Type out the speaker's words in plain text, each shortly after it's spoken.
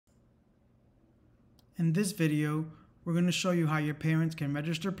In this video, we're going to show you how your parents can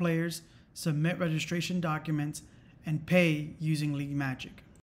register players, submit registration documents, and pay using League Magic.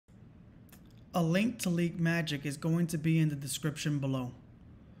 A link to League Magic is going to be in the description below.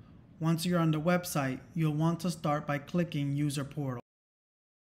 Once you're on the website, you'll want to start by clicking User Portal.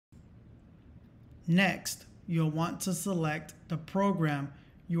 Next, you'll want to select the program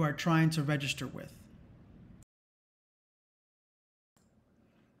you are trying to register with.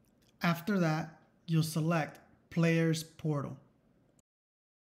 After that, you'll select Players Portal.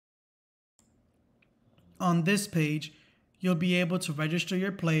 On this page, you'll be able to register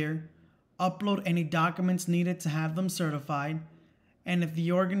your player, upload any documents needed to have them certified, and if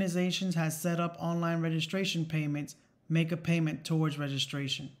the organization has set up online registration payments, make a payment towards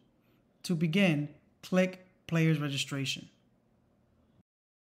registration. To begin, click Players Registration.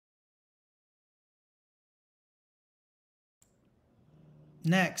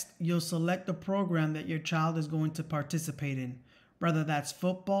 Next, you'll select the program that your child is going to participate in, whether that's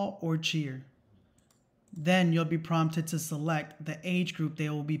football or cheer. Then you'll be prompted to select the age group they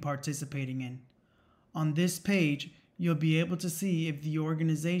will be participating in. On this page, you'll be able to see if the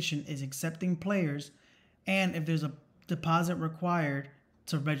organization is accepting players and if there's a deposit required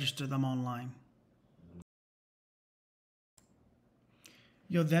to register them online.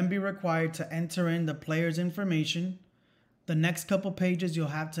 You'll then be required to enter in the player's information. The next couple pages, you'll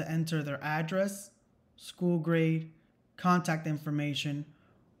have to enter their address, school grade, contact information,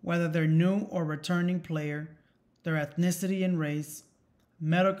 whether they're new or returning player, their ethnicity and race,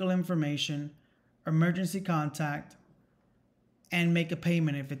 medical information, emergency contact, and make a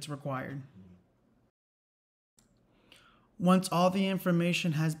payment if it's required. Once all the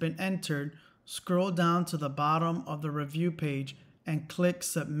information has been entered, scroll down to the bottom of the review page and click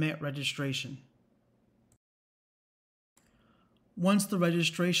Submit Registration. Once the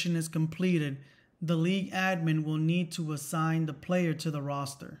registration is completed, the league admin will need to assign the player to the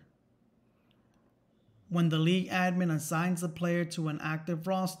roster. When the league admin assigns the player to an active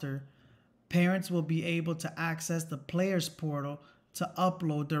roster, parents will be able to access the players portal to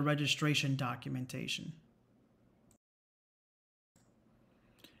upload their registration documentation.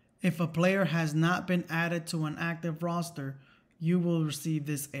 If a player has not been added to an active roster, you will receive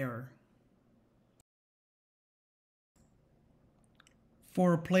this error.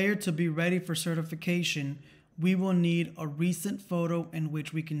 For a player to be ready for certification, we will need a recent photo in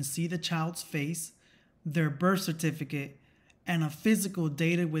which we can see the child's face, their birth certificate, and a physical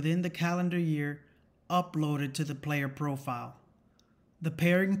dated within the calendar year uploaded to the player profile. The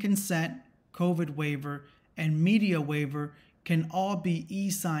parent consent, COVID waiver, and media waiver can all be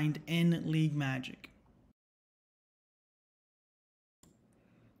e-signed in League Magic.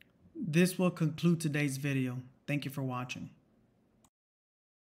 This will conclude today's video. Thank you for watching.